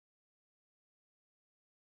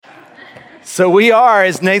So we are,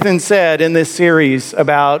 as Nathan said, in this series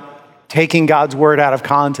about taking God's word out of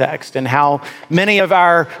context and how many of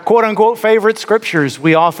our quote unquote favorite scriptures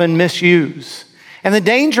we often misuse. And the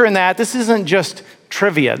danger in that, this isn't just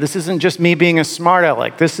trivia. This isn't just me being a smart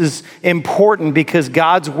aleck. This is important because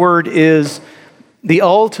God's word is the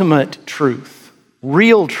ultimate truth,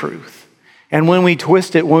 real truth. And when we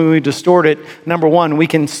twist it, when we distort it, number one, we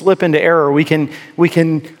can slip into error. We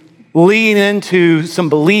can lean into some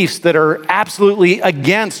beliefs that are absolutely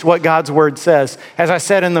against what God's word says. As I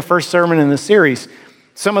said in the first sermon in the series,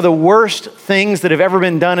 some of the worst things that have ever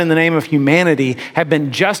been done in the name of humanity have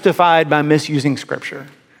been justified by misusing scripture.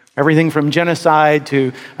 Everything from genocide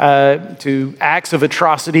to acts of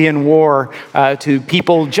atrocity and war, to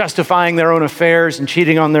people justifying their own affairs and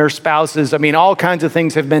cheating on their spouses. I mean, all kinds of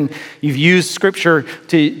things you've used scripture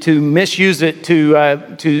to misuse it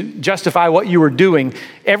to justify what you were doing.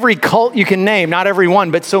 Every cult you can name, not every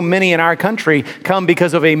one, but so many in our country come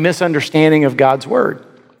because of a misunderstanding of God's word.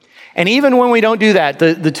 And even when we don't do that,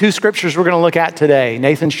 the two scriptures we're going to look at today,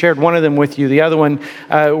 Nathan shared one of them with you. The other one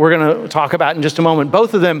we're going to talk about in just a moment.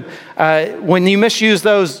 Both of them, when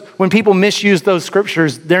people misuse those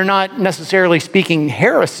scriptures, they're not necessarily speaking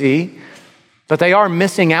heresy, but they are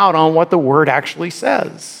missing out on what the word actually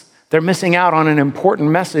says. They're missing out on an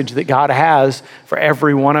important message that God has for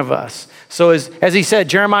every one of us. So as he said,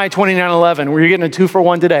 Jeremiah 29:11, we're getting a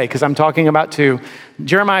 2-for-1 today because I'm talking about two.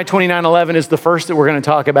 Jeremiah 29:11 is the first that we're going to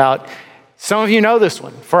talk about. Some of you know this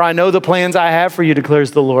one. For I know the plans I have for you,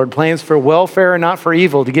 declares the Lord, plans for welfare and not for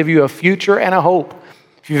evil, to give you a future and a hope.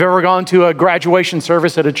 If you've ever gone to a graduation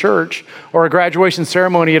service at a church or a graduation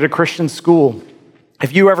ceremony at a Christian school,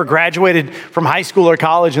 if you ever graduated from high school or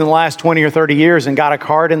college in the last 20 or 30 years and got a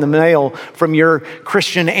card in the mail from your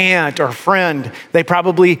Christian aunt or friend, they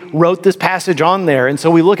probably wrote this passage on there. And so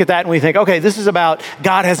we look at that and we think, okay, this is about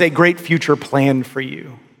God has a great future plan for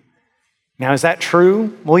you. Now, is that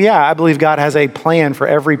true? Well, yeah, I believe God has a plan for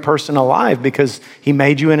every person alive because he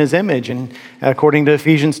made you in his image. And according to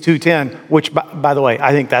Ephesians 2:10, which, by the way,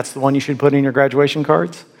 I think that's the one you should put in your graduation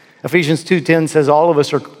cards. Ephesians 2:10 says all of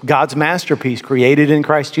us are God's masterpiece, created in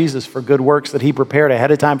Christ Jesus for good works that he prepared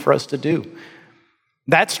ahead of time for us to do.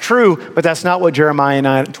 That's true, but that's not what Jeremiah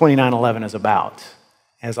 29:11 is about,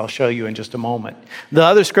 as I'll show you in just a moment. The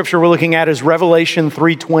other scripture we're looking at is Revelation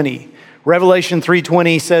 3:20. Revelation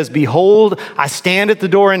 3:20 says, behold, I stand at the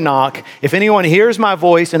door and knock. If anyone hears my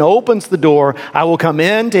voice and opens the door, I will come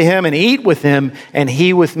in to him and eat with him and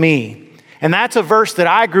he with me. And that's a verse that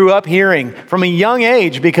I grew up hearing from a young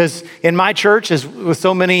age because in my church, as with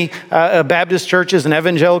so many Baptist churches and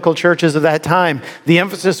evangelical churches of that time, the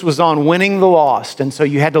emphasis was on winning the lost. And so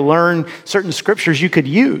you had to learn certain scriptures you could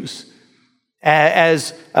use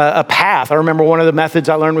as a path. I remember one of the methods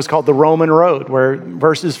I learned was called the Roman Road, where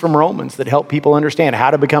verses from Romans that help people understand how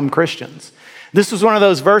to become Christians. This was one of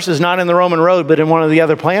those verses, not in the Roman Road, but in one of the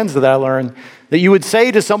other plans that I learned, that you would say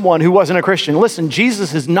to someone who wasn't a Christian, listen,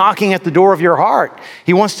 Jesus is knocking at the door of your heart.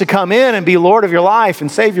 He wants to come in and be Lord of your life and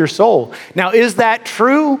save your soul. Now, is that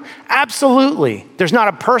true? Absolutely. There's not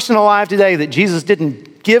a person alive today that Jesus didn't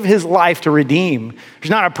give his life to redeem.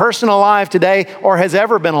 There's not a person alive today or has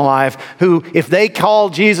ever been alive who, if they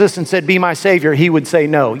called Jesus and said, be my savior, he would say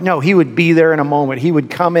no. No, he would be there in a moment. He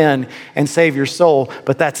would come in and save your soul.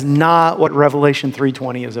 But that's not what Revelation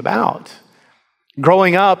 3:20 is about.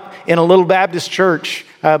 Growing up in a little Baptist church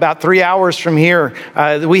about 3 hours from here,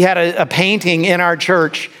 we had a painting in our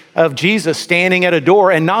church of Jesus standing at a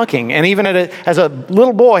door and knocking. And even as a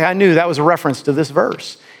little boy, I knew that was a reference to this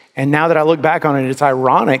verse. And now that I look back on it, it's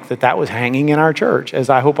ironic that that was hanging in our church, as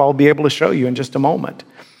I hope I'll be able to show you in just a moment.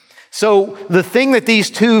 So the thing that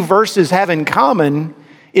these two verses have in common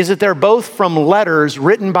is that they're both from letters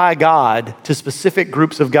written by God to specific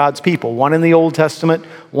groups of God's people, one in the Old Testament,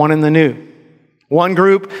 one in the New. One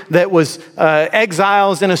group that was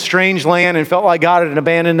exiles in a strange land and felt like God had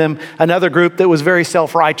abandoned them. Another group that was very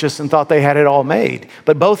self-righteous and thought they had it all made.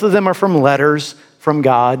 But both of them are from letters from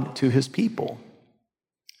God to his people.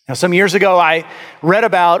 Now, some years ago, I read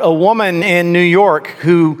about a woman in New York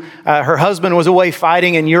who her husband was away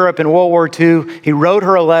fighting in Europe in World War II. He wrote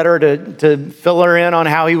her a letter to fill her in on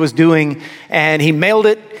how he was doing, and he mailed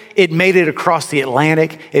it. It made it across the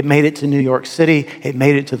Atlantic. It made it to New York City. It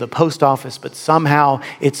made it to the post office, but somehow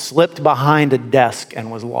it slipped behind a desk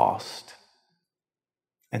and was lost.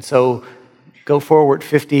 And so go forward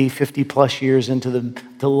 50 plus years into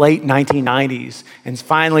the late 1990s. And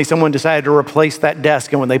finally, someone decided to replace that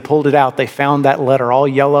desk. And when they pulled it out, they found that letter all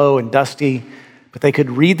yellow and dusty, but they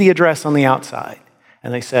could read the address on the outside.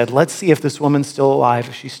 And they said, let's see if this woman's still alive,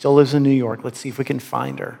 if she still lives in New York. Let's see if we can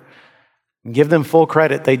find her. And give them full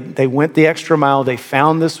credit. They went the extra mile. They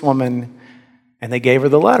found this woman and they gave her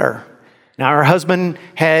the letter. Now, her husband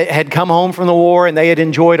had come home from the war and they had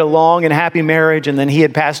enjoyed a long and happy marriage, and then he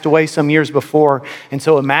had passed away some years before. And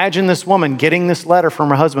so imagine this woman getting this letter from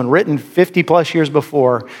her husband, written 50 plus years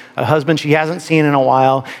before, a husband she hasn't seen in a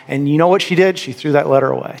while. And you know what she did? She threw that letter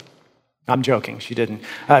away. I'm joking, she didn't.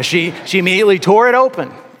 She immediately tore it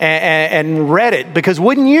open and read it, because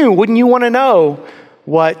wouldn't you want to know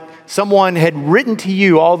what someone had written to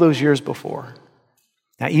you all those years before?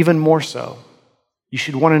 Now, even more so, you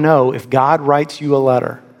should want to know if God writes you a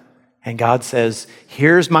letter and God says,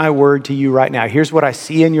 here's my word to you right now. Here's what I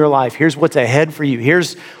see in your life. Here's what's ahead for you.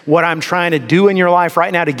 Here's what I'm trying to do in your life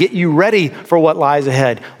right now to get you ready for what lies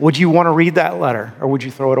ahead. Would you want to read that letter, or would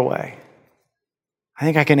you throw it away? I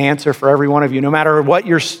think I can answer for every one of you. No matter what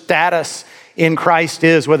your status in Christ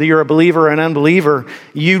is, whether you're a believer or an unbeliever,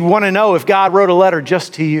 you'd want to know if God wrote a letter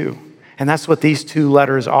just to you. And that's what these two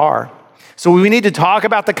letters are. So we need to talk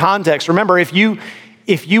about the context. Remember, if you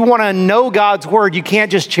want to know God's word, you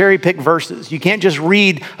can't just cherry pick verses. You can't just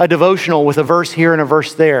read a devotional with a verse here and a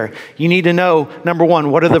verse there. You need to know, number one,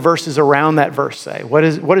 what do the verses around that verse say? What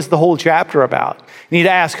is the whole chapter about? You need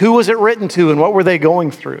to ask, who was it written to and what were they going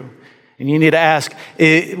through? And you need to ask,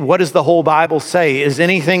 what does the whole Bible say? Is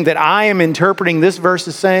anything that I am interpreting this verse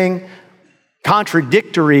as saying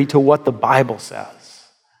contradictory to what the Bible says?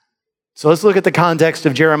 So let's look at the context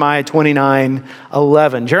of Jeremiah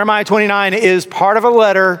 29:11. Jeremiah 29 is part of a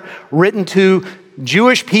letter written to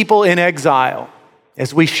Jewish people in exile.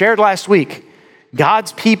 As we shared last week,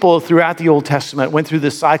 God's people throughout the Old Testament went through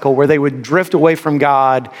this cycle where they would drift away from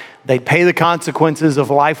God. They'd pay the consequences of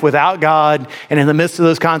life without God. And in the midst of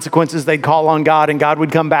those consequences, they'd call on God, and God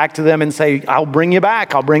would come back to them and say, I'll bring you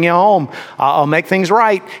back. I'll bring you home. I'll make things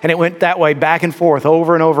right. And it went that way back and forth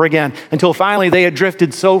over and over again until finally they had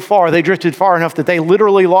drifted so far. They drifted far enough that they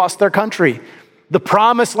literally lost their country. The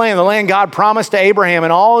promised land, the land God promised to Abraham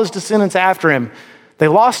and all his descendants after him, they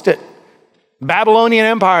lost it. Babylonian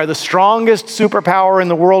Empire, the strongest superpower in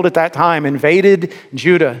the world at that time, invaded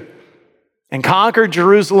Judah and conquered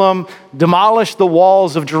Jerusalem, demolished the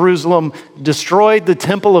walls of Jerusalem, destroyed the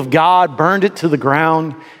temple of God, burned it to the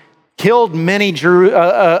ground, killed many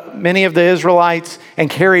of the Israelites, and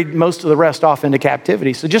carried most of the rest off into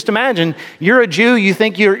captivity. So just imagine, you're a Jew, you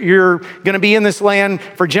think you're going to be in this land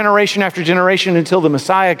for generation after generation until the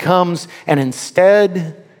Messiah comes, and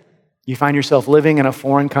instead you find yourself living in a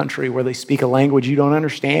foreign country where they speak a language you don't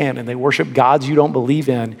understand, and they worship gods you don't believe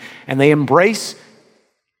in, and they embrace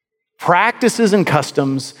practices and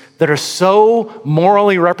customs that are so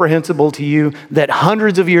morally reprehensible to you that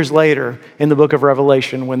hundreds of years later in the book of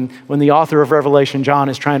Revelation, when the author of Revelation, John,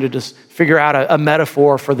 is trying to just figure out a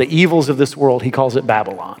metaphor for the evils of this world, he calls it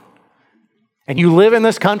Babylon. And you live in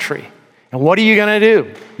this country. And what are you going to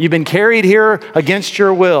do? You've been carried here against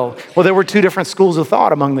your will. Well, there were two different schools of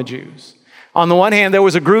thought among the Jews. On the one hand, there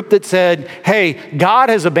was a group that said, hey, God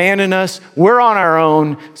has abandoned us. We're on our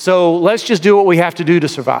own. So let's just do what we have to do to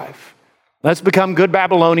survive. Let's become good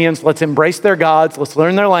Babylonians. Let's embrace their gods. Let's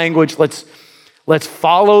learn their language. Let's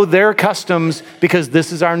follow their customs because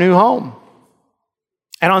this is our new home.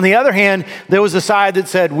 And on the other hand, there was a side that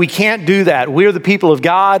said, we can't do that. We're the people of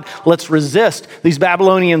God. Let's resist. These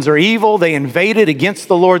Babylonians are evil. They invaded against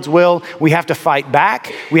the Lord's will. We have to fight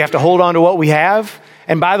back. We have to hold on to what we have.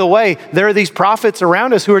 And by the way, there are these prophets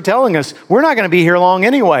around us who are telling us, we're not going to be here long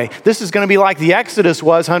anyway. This is going to be like the Exodus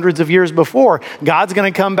was hundreds of years before. God's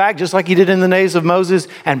going to come back just like he did in the days of Moses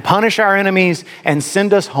and punish our enemies and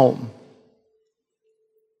send us home.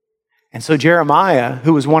 And so Jeremiah,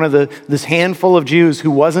 who was one of this handful of Jews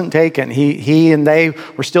who wasn't taken, he and they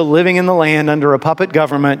were still living in the land under a puppet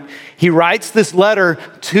government. He writes this letter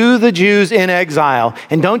to the Jews in exile.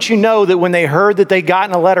 And don't you know that when they heard that they'd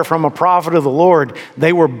gotten a letter from a prophet of the Lord,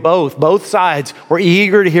 they were both sides were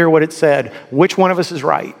eager to hear what it said. Which one of us is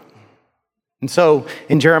right? And so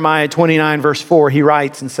in Jeremiah 29 verse 4, he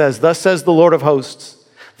writes and says, thus says the Lord of hosts,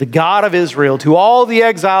 the God of Israel, to all the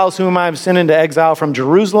exiles whom I have sent into exile from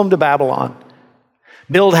Jerusalem to Babylon.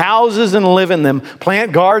 Build houses and live in them.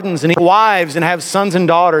 Plant gardens and wives and have sons and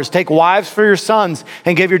daughters. Take wives for your sons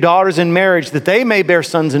and give your daughters in marriage that they may bear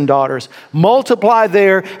sons and daughters. Multiply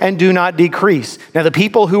there and do not decrease. Now the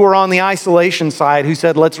people who were on the isolation side who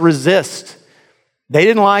said, let's resist, they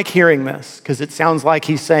didn't like hearing this because it sounds like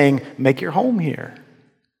he's saying, make your home here.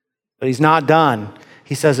 But he's not done.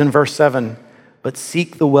 He says in verse 7, but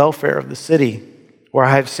seek the welfare of the city where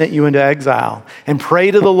I have sent you into exile, and pray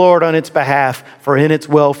to the Lord on its behalf, for in its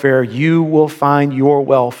welfare you will find your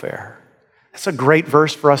welfare. That's a great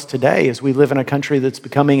verse for us today as we live in a country that's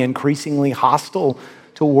becoming increasingly hostile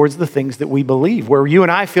towards the things that we believe, where you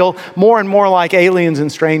and I feel more and more like aliens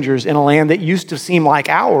and strangers in a land that used to seem like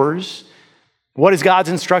ours. What is God's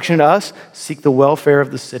instruction to us? Seek the welfare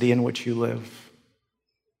of the city in which you live.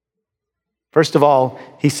 First of all,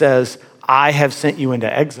 he says, I have sent you into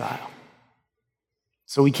exile.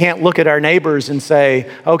 So we can't look at our neighbors and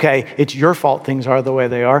say, okay, it's your fault things are the way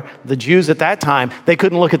they are. The Jews at that time, they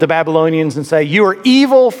couldn't look at the Babylonians and say, you are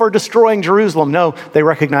evil for destroying Jerusalem. No, they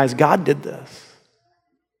recognized God did this.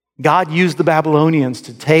 God used the Babylonians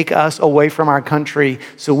to take us away from our country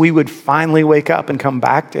so we would finally wake up and come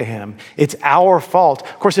back to him. It's our fault.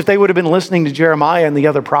 Of course, if they would have been listening to Jeremiah and the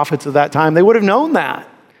other prophets of that time, they would have known that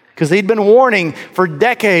because they'd been warning for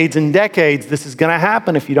decades and decades, this is going to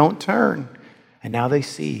happen if you don't turn. And now they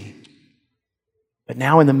see. But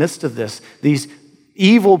now in the midst of this, these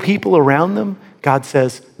evil people around them, God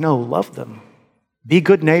says, no, love them. Be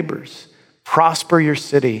good neighbors. Prosper your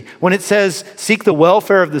city. When it says seek the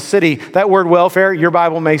welfare of the city, that word welfare, your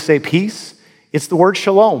Bible may say peace. It's the word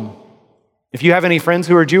shalom. If you have any friends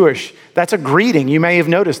who are Jewish, that's a greeting. You may have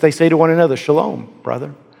noticed they say to one another, shalom,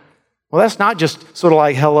 brother. Well, that's not just sort of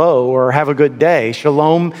like hello or have a good day.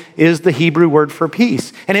 Shalom is the Hebrew word for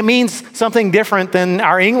peace. And it means something different than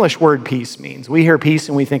our English word peace means. We hear peace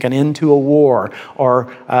and we think an end to a war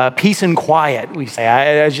or peace and quiet. We say,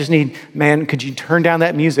 I just need, man, could you turn down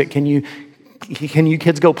that music? Can you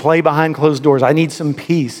kids go play behind closed doors? I need some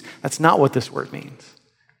peace. That's not what this word means.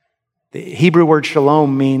 The Hebrew word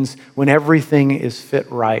shalom means when everything is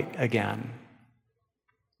fit right again.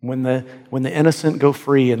 When the innocent go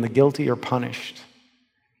free and the guilty are punished.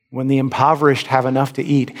 When the impoverished have enough to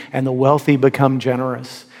eat and the wealthy become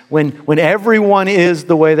generous. When everyone is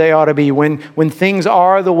the way they ought to be. When things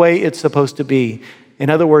are the way it's supposed to be. In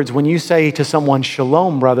other words, when you say to someone,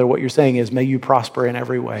 shalom, brother, what you're saying is, may you prosper in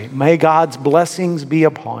every way. May God's blessings be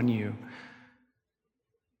upon you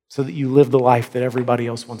so that you live the life that everybody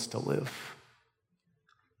else wants to live.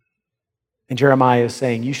 And Jeremiah is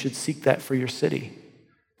saying, you should seek that for your city.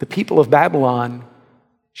 The people of Babylon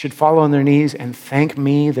should fall on their knees and thank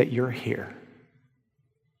me that you're here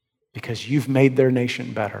because you've made their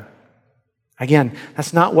nation better. Again,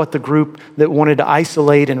 that's not what the group that wanted to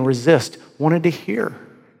isolate and resist wanted to hear,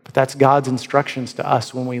 but that's God's instructions to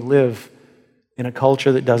us when we live in a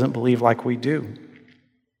culture that doesn't believe like we do.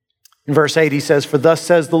 In verse 8, he says, for thus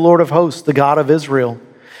says the Lord of hosts, the God of Israel,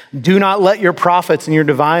 do not let your prophets and your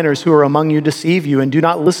diviners who are among you deceive you, and do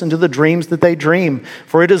not listen to the dreams that they dream,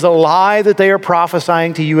 for it is a lie that they are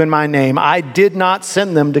prophesying to you in my name. I did not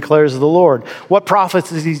send them, declares the Lord. What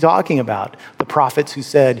prophets is he talking about? The prophets who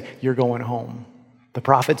said, you're going home. The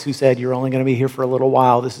prophets who said, you're only going to be here for a little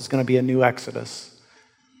while. This is going to be a new Exodus.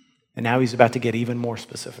 And now he's about to get even more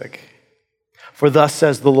specific. For thus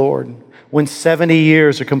says the Lord, when 70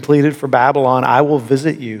 years are completed for Babylon, I will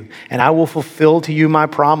visit you, and I will fulfill to you my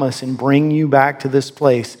promise and bring you back to this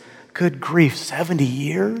place. Good grief, 70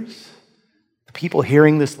 years? The people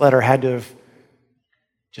hearing this letter had to have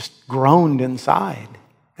just groaned inside.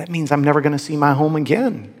 That means I'm never going to see my home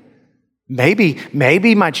again.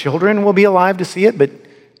 Maybe my children will be alive to see it, but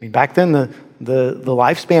back then the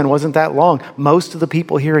lifespan wasn't that long. Most of the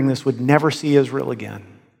people hearing this would never see Israel again.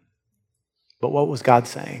 But what was God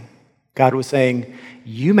saying? God was saying,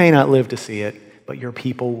 you may not live to see it, but your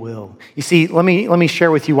people will. You see, let me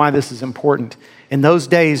share with you why this is important. In those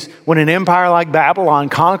days, when an empire like Babylon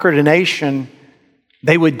conquered a nation,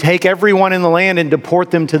 they would take everyone in the land and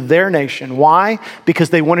deport them to their nation. Why? Because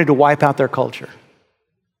they wanted to wipe out their culture.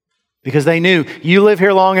 Because they knew, you live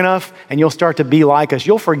here long enough and you'll start to be like us.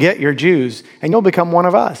 You'll forget you're Jews and you'll become one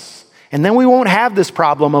of us. And then we won't have this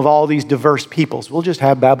problem of all these diverse peoples. We'll just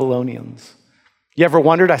have Babylonians. You ever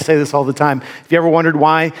wondered, I say this all the time, have you ever wondered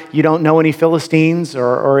why you don't know any Philistines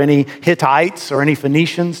or any Hittites or any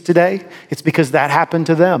Phoenicians today? It's because that happened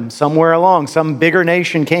to them. Somewhere along, some bigger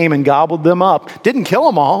nation came and gobbled them up. Didn't kill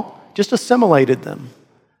them all, just assimilated them.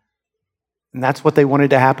 And that's what they wanted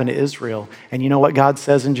to happen to Israel. And you know what God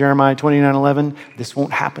says in Jeremiah 29:11? This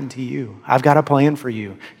won't happen to you. I've got a plan for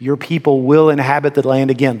you. Your people will inhabit the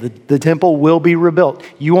land again. The temple will be rebuilt.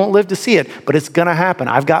 You won't live to see it, but it's going to happen.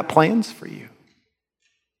 I've got plans for you.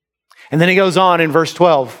 And then he goes on in verse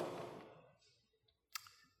 12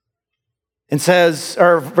 and says,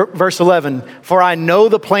 or verse 11, for I know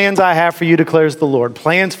the plans I have for you, declares the Lord,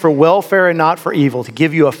 plans for welfare and not for evil, to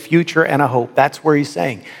give you a future and a hope. That's where he's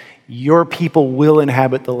saying, your people will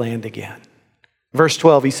inhabit the land again. Verse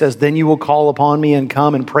 12, he says, then you will call upon me and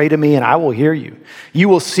come and pray to me, and I will hear you. You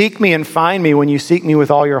will seek me and find me when you seek me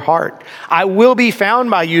with all your heart. I will be found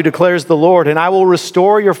by you, declares the Lord, and I will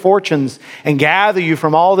restore your fortunes and gather you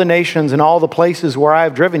from all the nations and all the places where I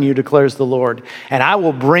have driven you, declares the Lord. And I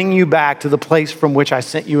will bring you back to the place from which I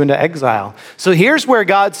sent you into exile. So here's where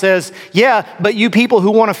God says, yeah, but you people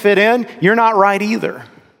who want to fit in, you're not right either.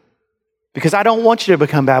 Because I don't want you to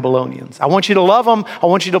become Babylonians. I want you to love them. I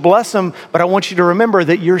want you to bless them. But I want you to remember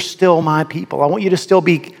that you're still my people. I want you to still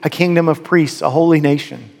be a kingdom of priests, a holy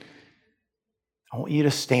nation. I want you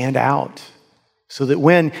to stand out so that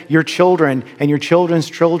when your children and your children's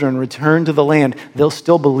children return to the land, they'll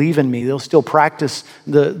still believe in me. They'll still practice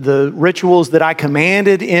the rituals that I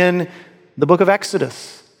commanded in the book of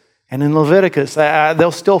Exodus and in Leviticus.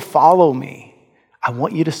 They'll still follow me. I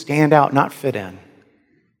want you to stand out, not fit in.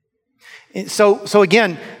 So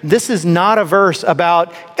again, this is not a verse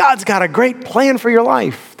about God's got a great plan for your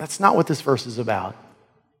life. That's not what this verse is about.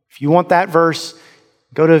 If you want that verse,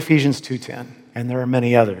 go to Ephesians 2:10, and there are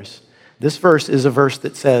many others. This verse is a verse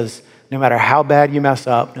that says, no matter how bad you mess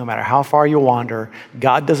up, no matter how far you wander,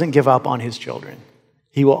 God doesn't give up on his children.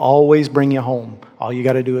 He will always bring you home. All you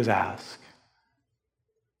got to do is ask.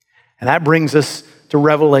 And that brings us to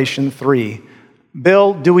Revelation 3.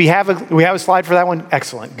 Bill, do we have a slide for that one?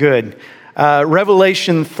 Excellent, good.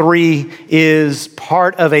 Revelation 3 is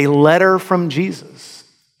part of a letter from Jesus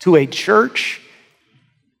to a church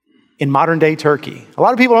in modern day Turkey. A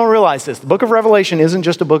lot of people don't realize this. The book of Revelation isn't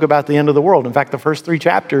just a book about the end of the world. In fact, the first 3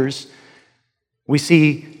 chapters, we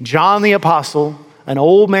see John the Apostle, an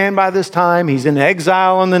old man by this time. He's in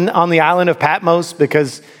exile on the island of Patmos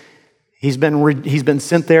because he's been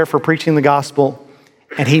sent there for preaching the gospel.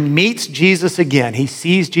 And he meets Jesus again. He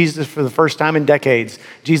sees Jesus for the first time in decades.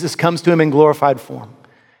 Jesus comes to him in glorified form.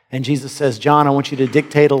 And Jesus says, John, I want you to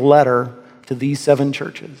dictate a letter to these 7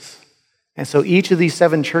 churches. And so each of these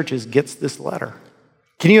 7 churches gets this letter.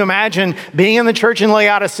 Can you imagine being in the church in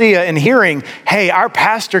Laodicea and hearing, hey, our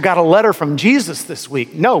pastor got a letter from Jesus this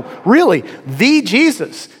week? No, really, the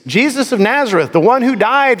Jesus, Jesus of Nazareth, the one who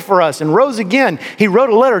died for us and rose again. He wrote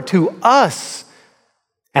a letter to us.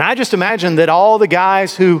 And I just imagine that all the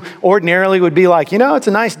guys who ordinarily would be like, it's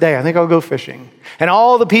a nice day, I think I'll go fishing. And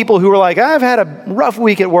all the people who were like, I've had a rough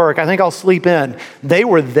week at work, I think I'll sleep in. They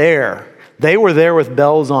were there. They were there with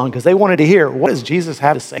bells on because they wanted to hear, what does Jesus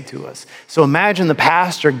have to say to us? So imagine the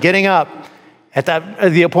pastor getting up at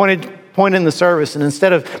the appointed point in the service, and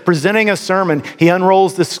instead of presenting a sermon, he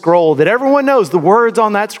unrolls this scroll that everyone knows the words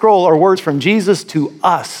on that scroll are words from Jesus to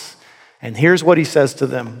us. And here's what he says to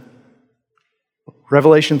them.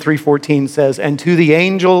 Revelation 3:14 says, and to the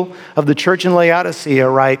angel of the church in Laodicea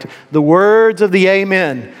write, the words of the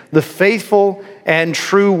Amen, the faithful and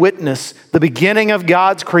true witness, the beginning of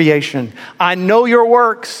God's creation. I know your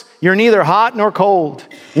works. You're neither hot nor cold.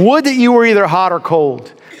 Would that you were either hot or cold.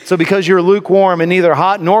 So because you're lukewarm and neither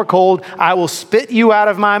hot nor cold, I will spit you out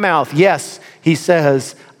of my mouth. Yes, he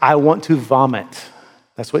says, I want to vomit.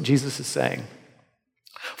 That's what Jesus is saying.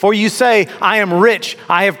 For you say, I am rich,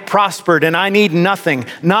 I have prospered, and I need nothing,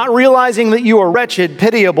 not realizing that you are wretched,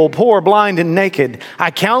 pitiable, poor, blind, and naked. I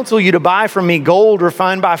counsel you to buy from me gold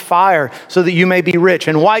refined by fire, so that you may be rich,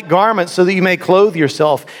 and white garments, so that you may clothe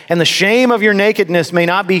yourself, and the shame of your nakedness may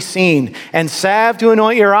not be seen, and salve to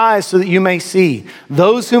anoint your eyes, so that you may see.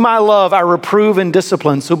 Those whom I love, I reprove and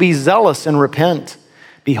discipline, so be zealous and repent.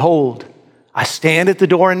 Behold, I stand at the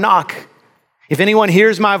door and knock. If anyone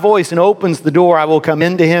hears my voice and opens the door, I will come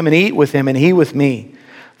into him and eat with him and he with me.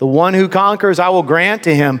 The one who conquers, I will grant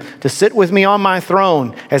to him to sit with me on my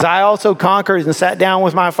throne, as I also conquered and sat down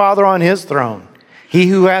with my Father on his throne. He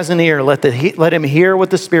who has an ear, let him hear what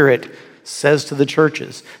the Spirit says to the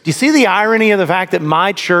churches. Do you see the irony of the fact that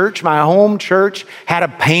my church, my home church, had a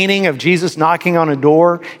painting of Jesus knocking on a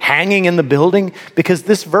door, hanging in the building? Because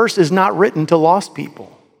this verse is not written to lost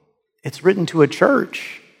people. It's written to a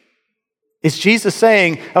church. It's Jesus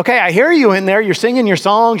saying, okay, I hear you in there. You're singing your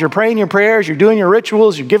songs, you're praying your prayers, you're doing your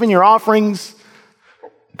rituals, you're giving your offerings,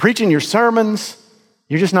 preaching your sermons.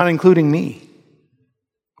 You're just not including me.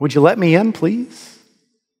 Would you let me in, please?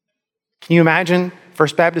 Can you imagine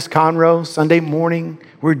First Baptist Conroe, Sunday morning?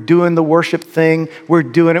 We're doing the worship thing. We're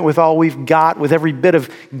doing it with all we've got, with every bit of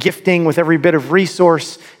gifting, with every bit of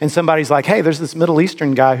resource. And somebody's like, hey, there's this Middle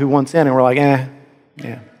Eastern guy who wants in. And we're like,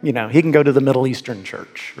 yeah, he can go to the Middle Eastern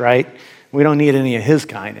church, right? We don't need any of his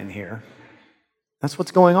kind in here. That's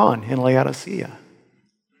what's going on in Laodicea.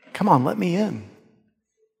 Come on, let me in.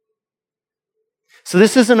 So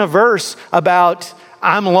this isn't a verse about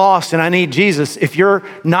I'm lost and I need Jesus. If you're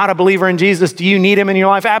not a believer in Jesus, do you need him in your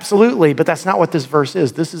life? Absolutely, but that's not what this verse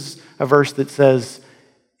is. This is a verse that says,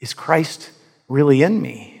 is Christ really in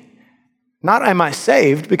me? Not am I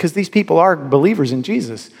saved, because these people are believers in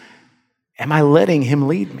Jesus. Am I letting him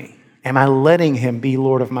lead me? Am I letting him be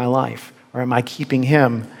Lord of my life? Or am I keeping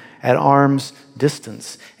him at arm's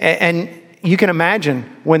distance? And you can imagine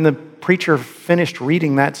when the preacher finished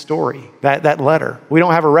reading that story, that letter. We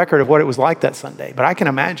don't have a record of what it was like that Sunday, but I can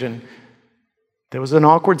imagine there was an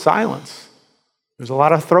awkward silence. There was a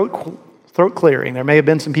lot of throat clearing. There may have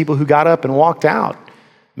been some people who got up and walked out.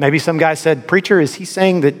 Maybe some guy said, "Preacher, is he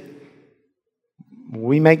saying that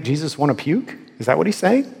we make Jesus want to puke? Is that what he's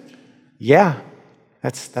saying?" Yeah,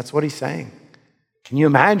 that's what he's saying. Can you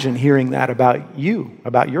imagine hearing that about you,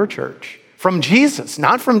 about your church? From Jesus,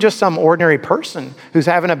 not from just some ordinary person who's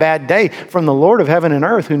having a bad day, from the Lord of heaven and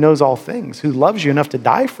earth who knows all things, who loves you enough to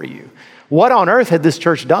die for you. What on earth had this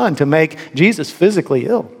church done to make Jesus physically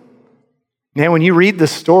ill? Now, when you read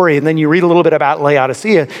this story and then you read a little bit about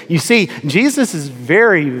Laodicea, you see Jesus is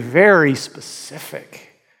very, very specific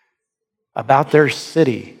about their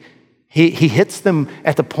city. He hits them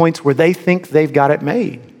at the points where they think they've got it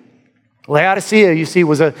made. Laodicea, you see,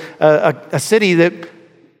 was a city that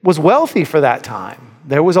was wealthy for that time.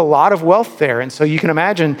 There was a lot of wealth there. And so you can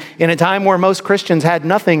imagine in a time where most Christians had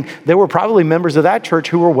nothing, there were probably members of that church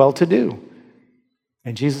who were well-to-do.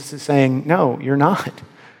 And Jesus is saying, no, you're not.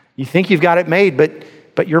 You think you've got it made,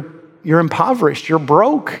 but you're impoverished, you're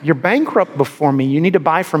broke, you're bankrupt before me. You need to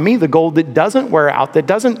buy from me the gold that doesn't wear out, that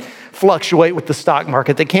doesn't fluctuate with the stock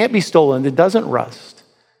market, that can't be stolen, that doesn't rust.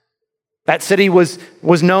 That city was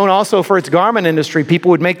known also for its garment industry.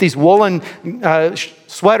 People would make these woolen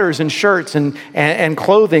sweaters and shirts and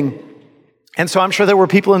clothing. And so I'm sure there were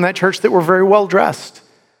people in that church that were very well dressed.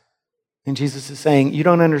 And Jesus is saying, you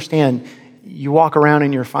don't understand. You walk around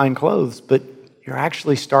in your fine clothes, but you're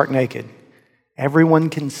actually stark naked. Everyone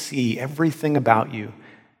can see everything about you,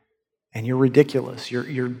 and you're ridiculous.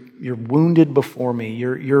 You're wounded before me.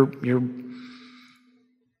 You're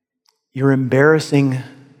embarrassing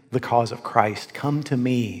the cause of Christ. Come to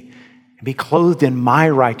me and be clothed in my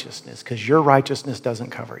righteousness, because your righteousness doesn't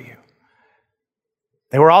cover you.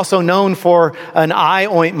 They were also known for an eye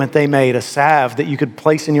ointment they made, a salve that you could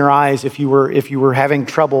place in your eyes if you were having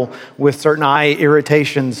trouble with certain eye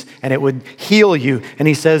irritations, and it would heal you. And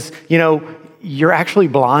he says, you're actually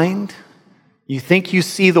blind. You think you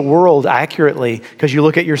see the world accurately because you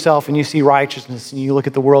look at yourself and you see righteousness, and you look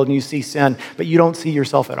at the world and you see sin, but you don't see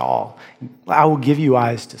yourself at all. I will give you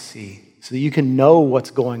eyes to see so that you can know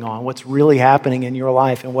what's going on, what's really happening in your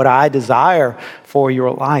life, and what I desire for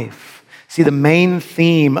your life. See, the main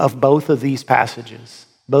theme of both of these passages,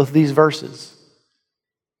 both of these verses,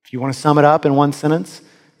 if you want to sum it up in one sentence,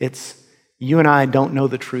 it's you and I don't know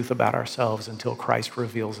the truth about ourselves until Christ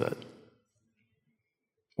reveals it.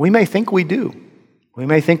 We may think we do. We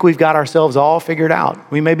may think we've got ourselves all figured out.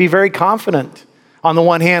 We may be very confident. On the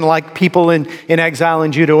one hand, like people in exile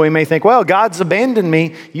in Judah, we may think, well, God's abandoned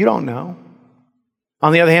me. You don't know.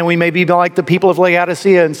 On the other hand, we may be like the people of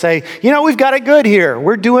Laodicea and say, we've got it good here.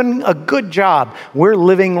 We're doing a good job. We're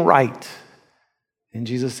living right. And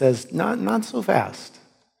Jesus says, not so fast.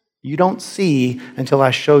 You don't see until I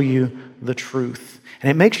show you the truth. And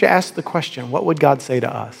it makes you ask the question, what would God say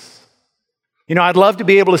to us? I'd love to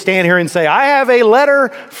be able to stand here and say, I have a letter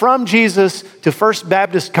from Jesus to First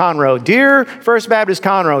Baptist Conroe. Dear First Baptist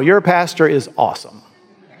Conroe, your pastor is awesome.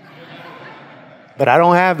 But I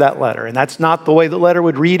don't have that letter, and that's not the way the letter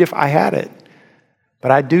would read if I had it.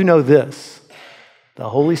 But I do know this. The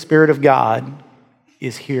Holy Spirit of God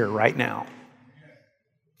is here right now.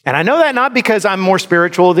 And I know that not because I'm more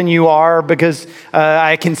spiritual than you are, because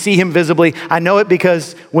I can see him visibly. I know it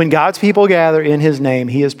because when God's people gather in his name,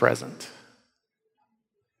 he is present.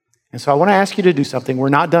 And so I want to ask you to do something. We're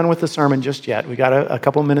not done with the sermon just yet. We got a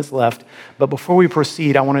couple minutes left. But before we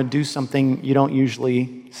proceed, I want to do something you don't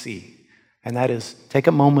usually see. And that is take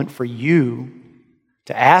a moment for you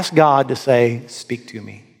to ask God to say, speak to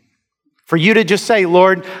me. For you to just say,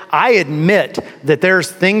 Lord, I admit that there's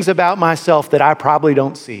things about myself that I probably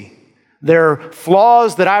don't see. There are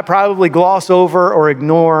flaws that I probably gloss over or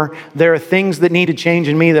ignore. There are things that need to change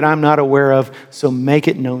in me that I'm not aware of, so make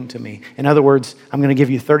it known to me. In other words, I'm going to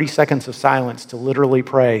give you 30 seconds of silence to literally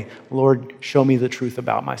pray, Lord, show me the truth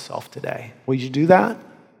about myself today. Will you do that?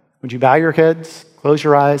 Would you bow your heads? Close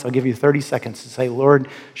your eyes. I'll give you 30 seconds to say, Lord,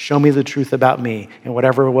 show me the truth about me in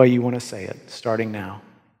whatever way you want to say it, starting now.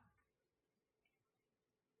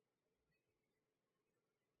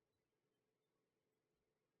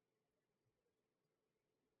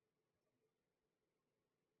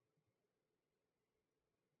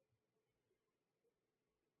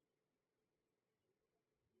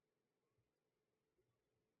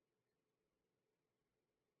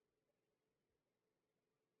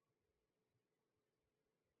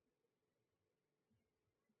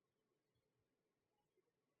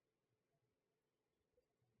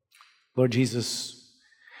 Lord Jesus,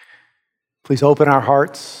 please open our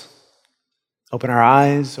hearts, open our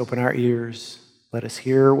eyes, open our ears. Let us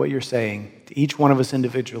hear what you're saying to each one of us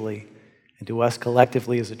individually and to us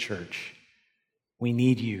collectively as a church. We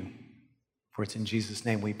need you, for it's in Jesus'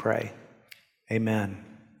 name we pray. Amen.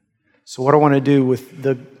 So what I want to do with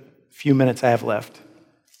the few minutes I have left,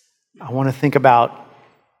 I want to think about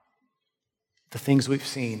the things we've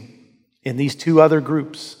seen in these two other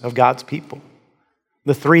groups of God's people.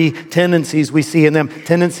 The three tendencies we see in them,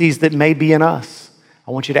 tendencies that may be in us.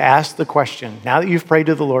 I want you to ask the question, now that you've prayed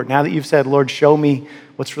to the Lord, now that you've said, Lord, show me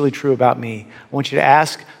what's really true about me. I want you to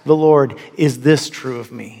ask the Lord, is this true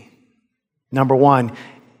of me? Number one,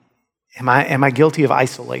 am I guilty of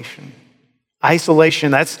isolation?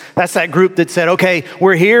 Isolation, that's that group that said, okay,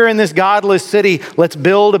 we're here in this godless city. Let's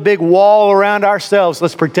build a big wall around ourselves.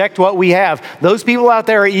 Let's protect what we have. Those people out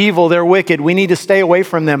there are evil. They're wicked. We need to stay away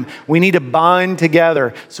from them. We need to bind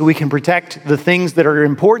together so we can protect the things that are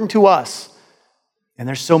important to us. And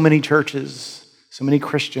there's so many churches, so many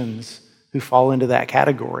Christians who fall into that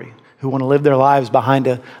category, who want to live their lives behind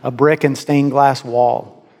a brick and stained glass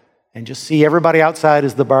wall and just see everybody outside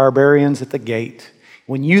as the barbarians at the gate.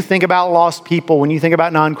 When you think about lost people, when you think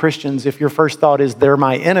about non-Christians, if your first thought is they're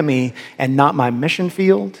my enemy and not my mission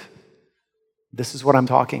field, this is what I'm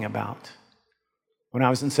talking about. When I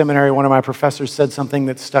was in seminary, one of my professors said something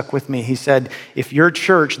that stuck with me. He said, if your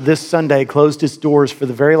church this Sunday closed its doors for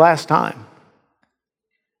the very last time,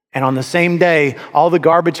 and on the same day, all the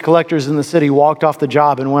garbage collectors in the city walked off the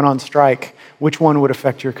job and went on strike, which one would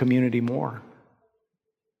affect your community more?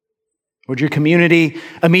 Would your community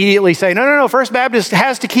immediately say, no, First Baptist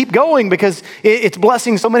has to keep going because it's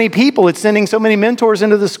blessing so many people. It's sending so many mentors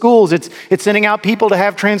into the schools. It's sending out people to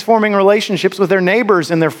have transforming relationships with their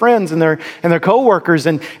neighbors and their friends and their coworkers.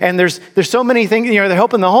 And there's so many things, they're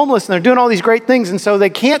helping the homeless and they're doing all these great things. And so they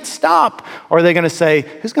can't stop. Or are they going to say,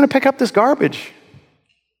 who's going to pick up this garbage?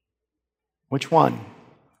 Which one?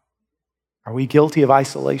 Are we guilty of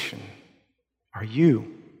isolation? Are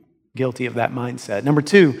you guilty of that mindset? Number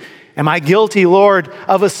two, am I guilty, Lord,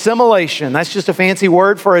 of assimilation? That's just a fancy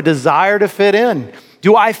word for a desire to fit in.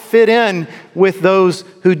 Do I fit in with those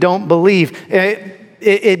who don't believe?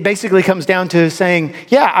 It basically comes down to saying,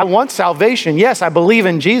 yeah, I want salvation. Yes, I believe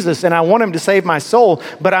in Jesus and I want him to save my soul,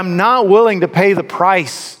 but I'm not willing to pay the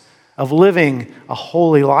price of living a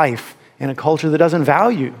holy life in a culture that doesn't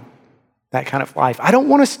value that kind of life. I don't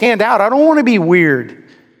want to stand out. I don't want to be weird.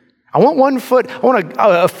 I want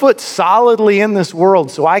a foot solidly in this world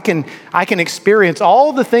so I can experience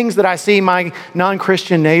all the things that I see my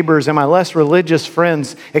non-Christian neighbors and my less religious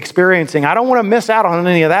friends experiencing. I don't want to miss out on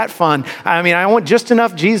any of that fun. I want just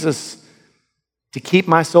enough Jesus to keep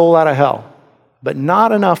my soul out of hell, but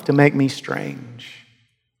not enough to make me strange.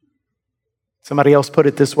 Somebody else put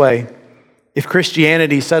it this way: if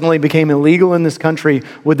Christianity suddenly became illegal in this country,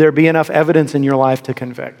 would there be enough evidence in your life to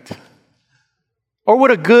convict? Or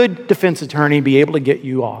would a good defense attorney be able to get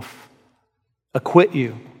you off, acquit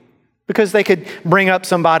you? Because they could bring up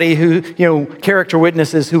somebody who, character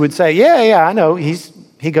witnesses who would say, yeah, I know,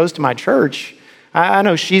 he goes to my church. I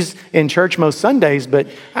know she's in church most Sundays, but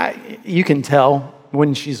you can tell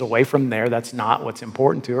when she's away from there, that's not what's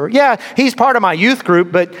important to her. Yeah, he's part of my youth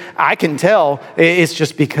group, but I can tell it's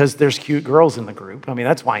just because there's cute girls in the group.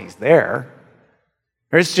 That's why he's there.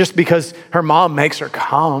 Or it's just because her mom makes her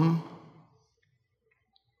come.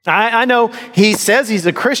 I know he says he's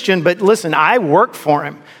a Christian, but listen, I work for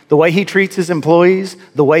him. The way he treats his employees,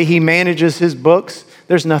 the way he manages his books,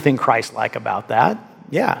 there's nothing Christ-like about that.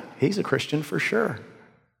 Yeah, he's a Christian for sure.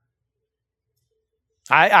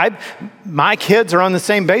 My kids are on the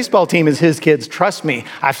same baseball team as his kids. Trust me,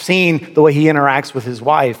 I've seen the way he interacts with his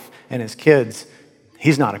wife and his kids.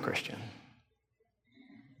 He's not a Christian.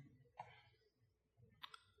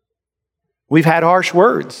 We've had harsh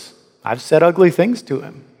words. I've said ugly things to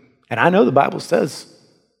him. And I know the Bible says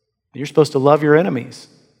you're supposed to love your enemies.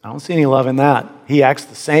 I don't see any love in that. He acts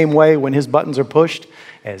the same way when his buttons are pushed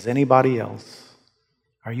as anybody else.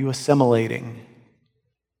 Are you assimilating?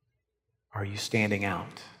 Are you standing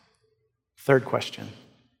out? Third question,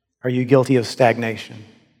 are you guilty of stagnation?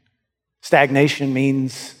 Stagnation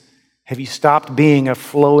means, have you stopped being a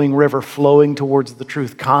flowing river, flowing towards the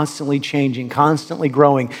truth, constantly changing, constantly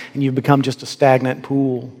growing, and you've become just a stagnant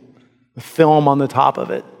pool with film on the top of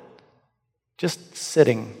it, just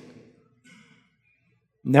sitting,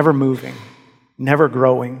 never moving, never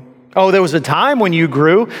growing? Oh, there was a time when you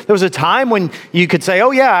grew. There was a time when you could say,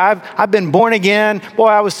 oh yeah, I've been born again. Boy,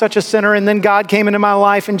 I was such a sinner, and then God came into my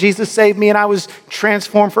life and Jesus saved me and I was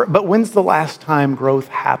transformed. But when's the last time growth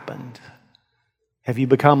happened? Have you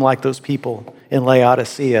become like those people in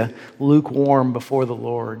Laodicea, lukewarm before the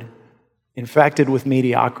Lord, infected with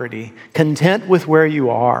mediocrity, content with where you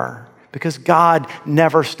are? Because God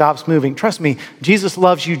never stops moving. Trust me, Jesus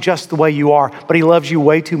loves you just the way you are, but he loves you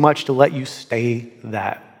way too much to let you stay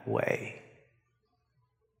that way.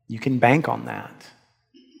 You can bank on that.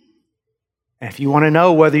 And if you want to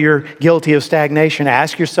know whether you're guilty of stagnation,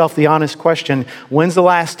 ask yourself the honest question, when's the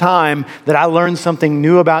last time that I learned something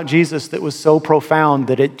new about Jesus that was so profound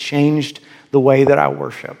that it changed the way that I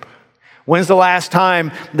worship? When's the last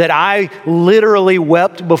time that I literally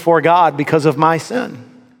wept before God because of my sin?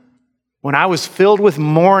 When I was filled with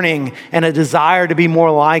mourning and a desire to be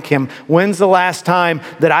more like him, when's the last time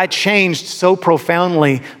that I changed so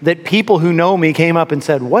profoundly that people who know me came up and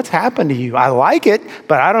said, what's happened to you? I like it,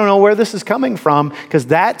 but I don't know where this is coming from, because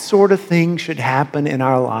that sort of thing should happen in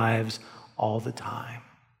our lives all the time.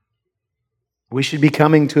 We should be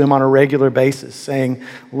coming to him on a regular basis saying,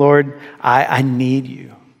 Lord, I need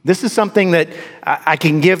you. This is something that I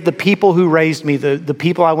can give the people who raised me, the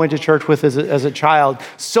people I went to church with as a child,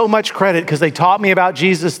 so much credit because they taught me about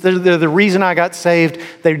Jesus. They're the reason I got saved.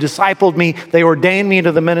 They discipled me. They ordained me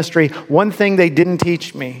into the ministry. One thing they didn't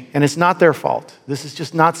teach me, and it's not their fault. This is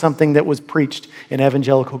just not something that was preached in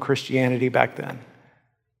evangelical Christianity back then,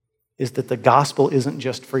 is that the gospel isn't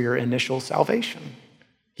just for your initial salvation.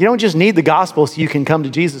 You don't just need the gospel so you can come to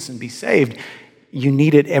Jesus and be saved. You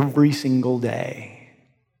need it every single day.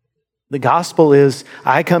 The gospel is,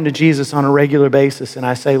 I come to Jesus on a regular basis and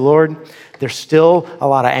I say, Lord, there's still a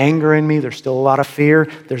lot of anger in me. There's still a lot of fear.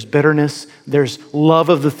 There's bitterness. There's love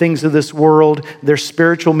of the things of this world. There's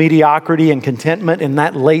spiritual mediocrity and contentment and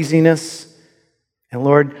that laziness. And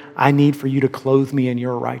Lord, I need for you to clothe me in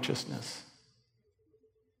your righteousness.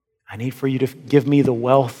 I need for you to give me the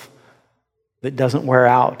wealth that doesn't wear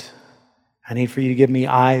out. I need for you to give me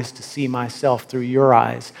eyes to see myself through your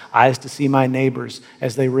eyes to see my neighbors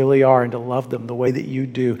as they really are and to love them the way that you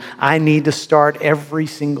do. I need to start every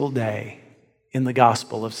single day in the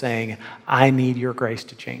gospel of saying, I need your grace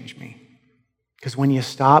to change me. Because when you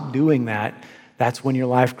stop doing that, that's when your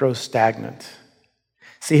life grows stagnant.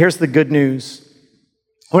 See, here's the good news.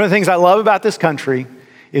 One of the things I love about this country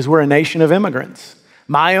is we're a nation of immigrants.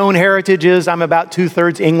 My own heritage is I'm about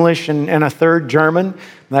 2/3 English and a third German.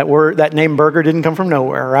 That name Burger didn't come from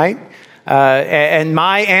nowhere, right? And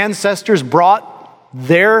my ancestors brought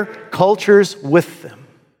their cultures with them.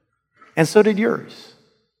 And so did yours.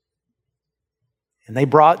 And they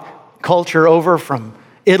brought culture over from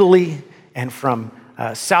Italy and from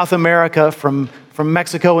South America, from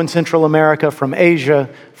Mexico and Central America, from Asia,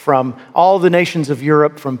 from all the nations of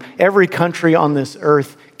Europe, from every country on this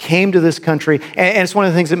earth came to this country. And it's one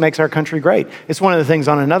of the things that makes our country great. It's one of the things,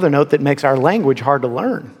 on another note, that makes our language hard to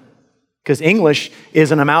learn. Because English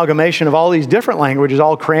is an amalgamation of all these different languages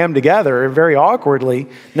all crammed together very awkwardly.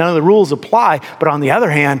 None of the rules apply. But on the other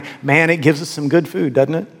hand, man, it gives us some good food,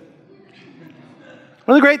 doesn't it?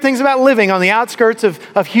 One of the great things about living on the outskirts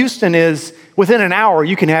of Houston is within an hour,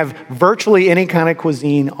 you can have virtually any kind of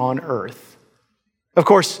cuisine on earth. Of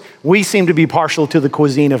course, we seem to be partial to the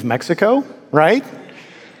cuisine of Mexico, right?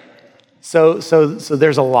 So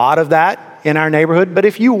there's a lot of that in our neighborhood. But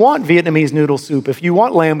if you want Vietnamese noodle soup, if you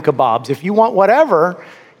want lamb kebabs, if you want whatever,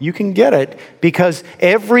 you can get it. Because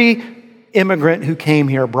every immigrant who came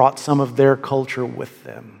here brought some of their culture with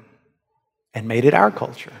them and made it our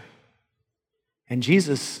culture. And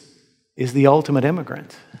Jesus is the ultimate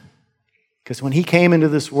immigrant. Because when he came into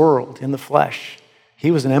this world in the flesh,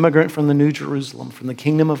 he was an immigrant from the New Jerusalem, from the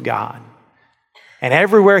kingdom of God. And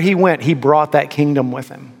everywhere he went, he brought that kingdom with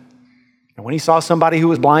him. And when he saw somebody who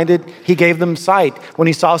was blinded, he gave them sight. When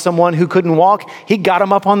he saw someone who couldn't walk, he got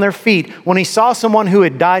them up on their feet. When he saw someone who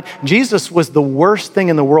had died, Jesus was the worst thing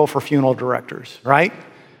in the world for funeral directors, right?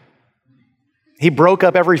 He broke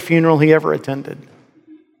up every funeral he ever attended.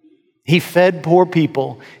 He fed poor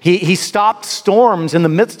people. He stopped storms in the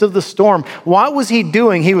midst of the storm. What was he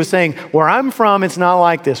doing? He was saying, where I'm from, it's not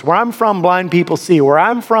like this. Where I'm from, blind people see. Where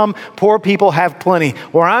I'm from, poor people have plenty.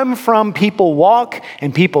 Where I'm from, people walk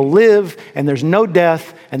and people live, and there's no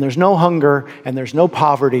death, and there's no hunger, and there's no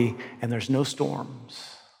poverty, and there's no storms.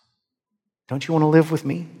 Don't you want to live with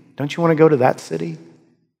me? Don't you want to go to that city?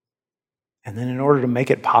 And then in order to make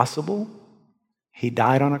it possible, he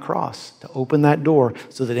died on a cross to open that door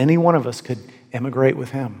so that any one of us could emigrate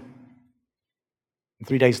with him. And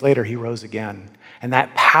 3 days later, he rose again. And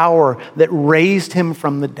that power that raised him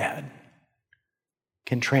from the dead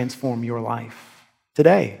can transform your life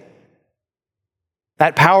today.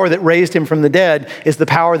 That power that raised him from the dead is the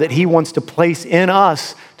power that he wants to place in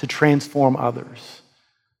us to transform others.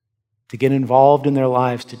 to get involved in their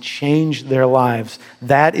lives, to change their lives.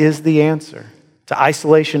 That is the answer. To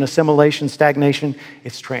isolation, assimilation, stagnation,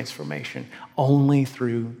 it's transformation. Only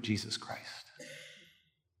through Jesus Christ.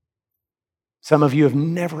 Some of you have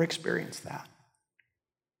never experienced that.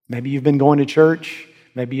 Maybe you've been going to church.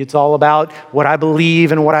 Maybe it's all about what I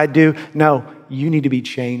believe and what I do. No, you need to be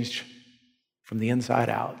changed from the inside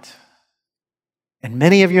out. And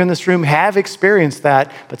many of you in this room have experienced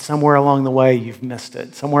that, but somewhere along the way you've missed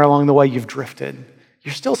it. Somewhere along the way you've drifted.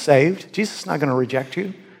 You're still saved. Jesus is not going to reject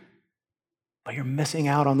you. But you're missing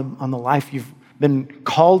out on the life you've been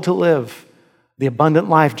called to live, the abundant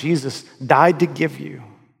life Jesus died to give you.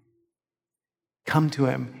 Come to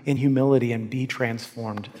him in humility and be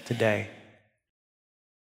transformed today.